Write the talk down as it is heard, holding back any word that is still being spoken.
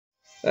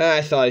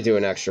I thought I'd do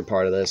an extra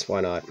part of this.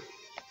 Why not?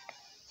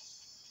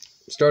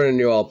 Starting a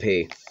new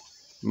LP.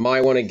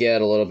 Might want to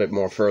get a little bit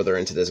more further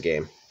into this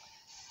game.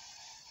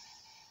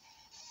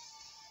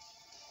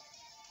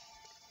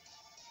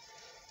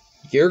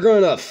 You're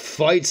gonna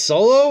fight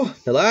solo?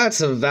 Now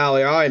that's a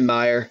valor I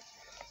admire.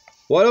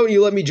 Why don't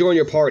you let me join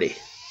your party?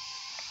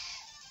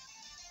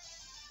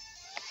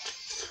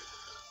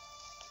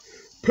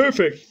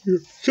 Perfect. You're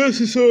just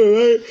the sort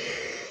of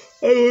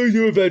I want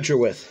to adventure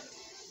with.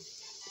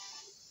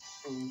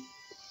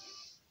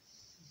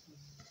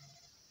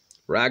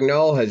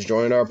 Ragnall has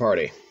joined our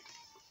party.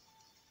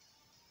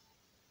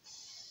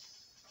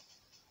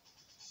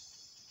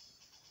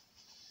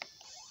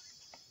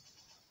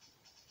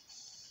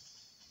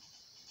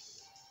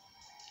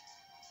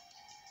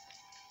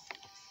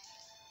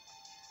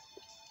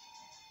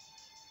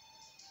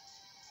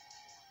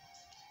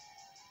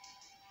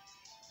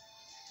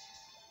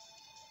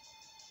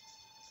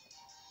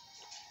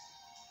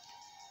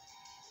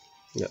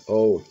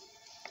 Oh.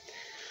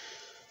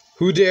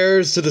 Who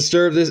dares to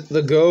disturb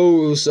the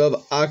ghosts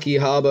of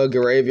Akihabara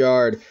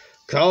graveyard?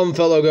 Come,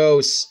 fellow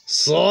ghosts,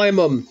 slime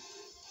 'em!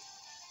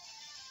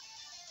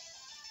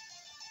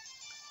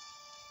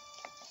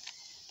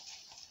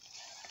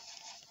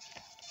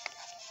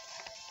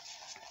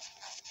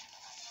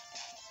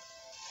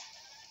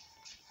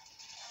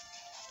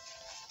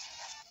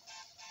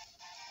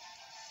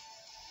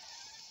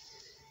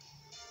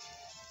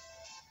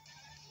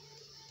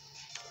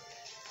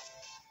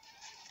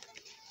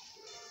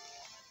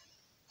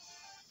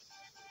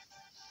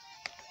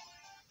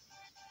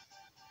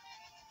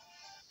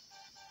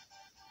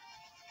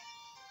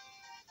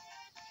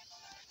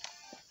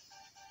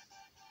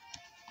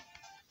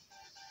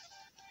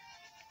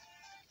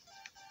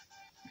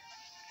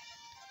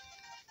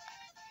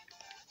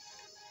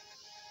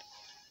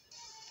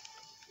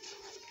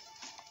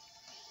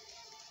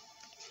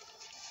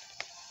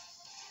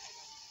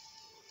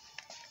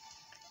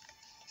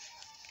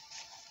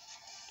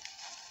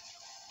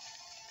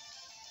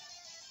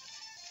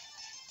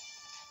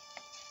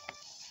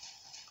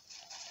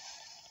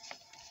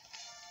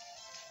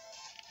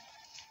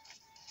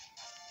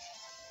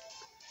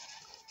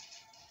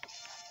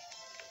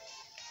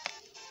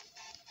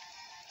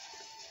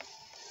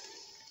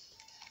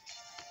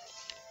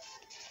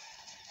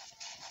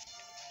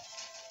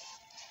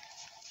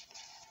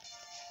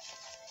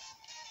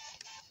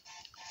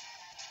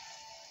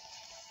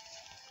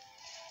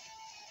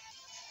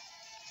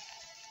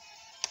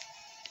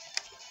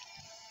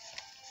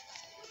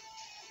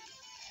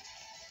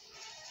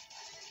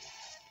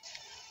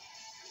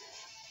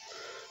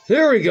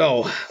 There we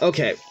go.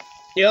 Okay.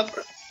 Yep.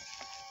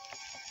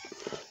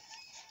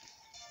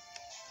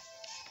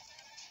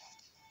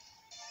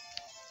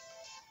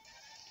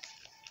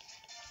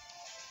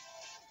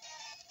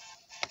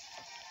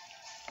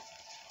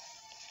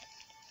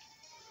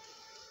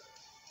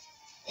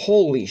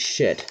 Holy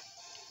shit.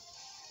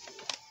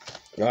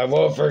 I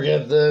won't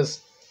forget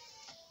this.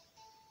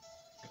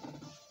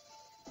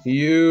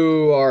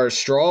 You are a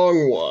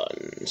strong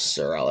one,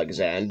 Sir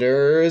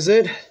Alexander, is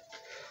it?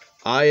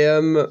 I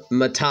am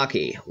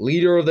Mataki,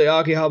 leader of the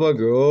Akihabara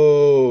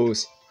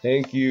Ghosts.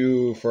 Thank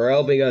you for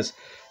helping us.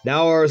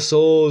 Now our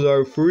souls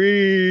are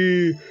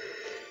free.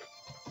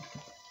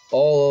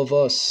 All of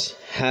us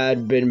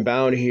had been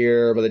bound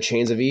here by the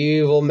chains of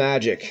evil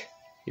magic.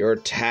 Your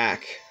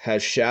attack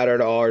has shattered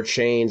all our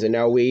chains, and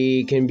now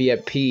we can be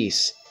at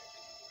peace.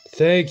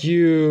 Thank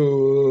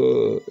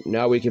you.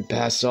 Now we can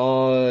pass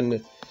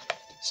on.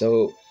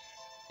 So,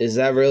 is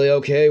that really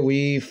okay?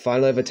 We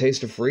finally have a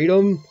taste of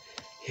freedom?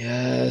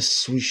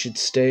 Yes, we should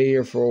stay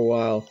here for a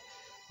while.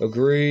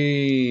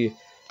 Agree.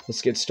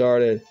 Let's get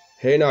started.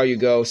 Hey now, you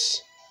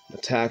ghosts.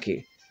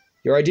 Mataki.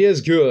 Your idea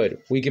is good.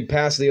 We can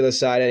pass to the other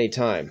side any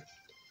time.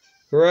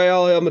 Hooray,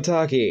 all hail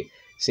Mataki.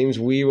 Seems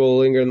we will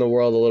linger in the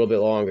world a little bit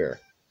longer.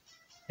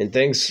 And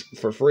thanks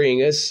for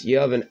freeing us. You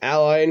have an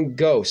ally in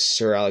ghosts,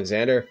 Sir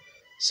Alexander.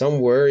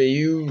 Somewhere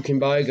you can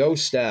buy a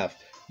ghost staff.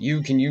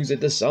 You can use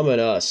it to summon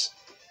us.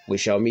 We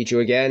shall meet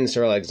you again,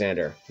 Sir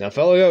Alexander. Now,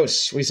 fellow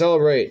ghosts, we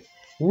celebrate.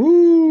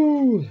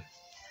 Woo! You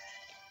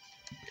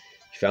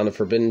found the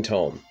Forbidden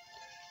Tome.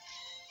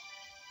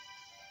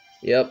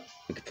 Yep,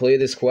 we completed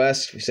this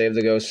quest. We saved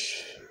the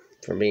ghosts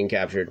from being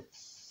captured.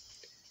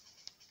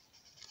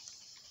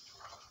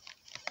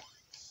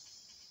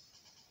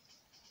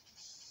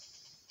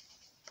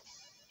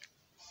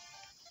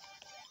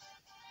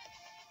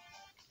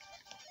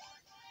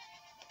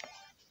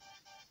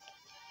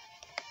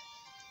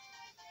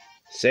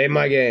 Save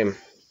my game.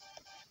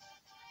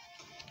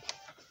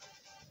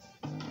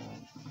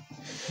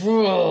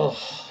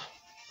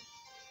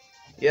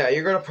 Yeah,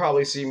 you're gonna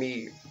probably see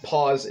me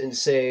pause and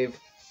save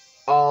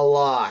a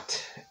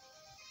lot.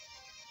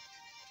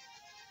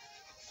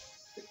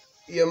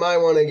 You might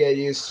want to get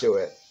used to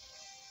it.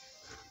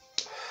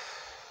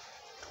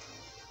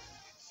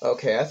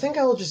 Okay, I think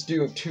I'll just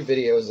do 2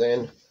 videos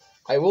then.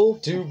 I will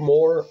do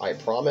more, I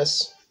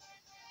promise.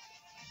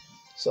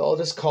 So I'll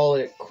just call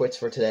it quits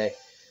for today.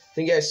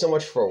 Thank you guys so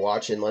much for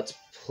watching. Let's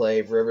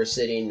play River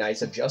City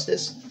Knights of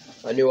Justice.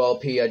 A new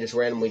LP I just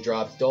randomly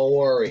dropped. Don't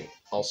worry.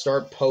 I'll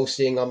start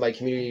posting on my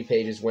community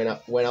pages when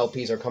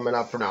LPs are coming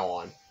up from now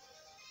on.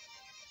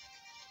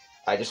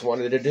 I just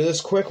wanted to do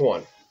this quick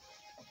one.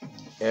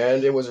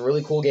 And it was a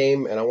really cool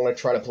game, and I want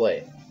to try to play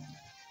it.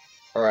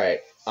 Alright,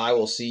 I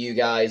will see you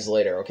guys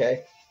later,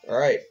 okay?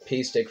 Alright,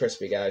 peace, stay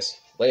crispy, guys.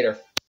 Later.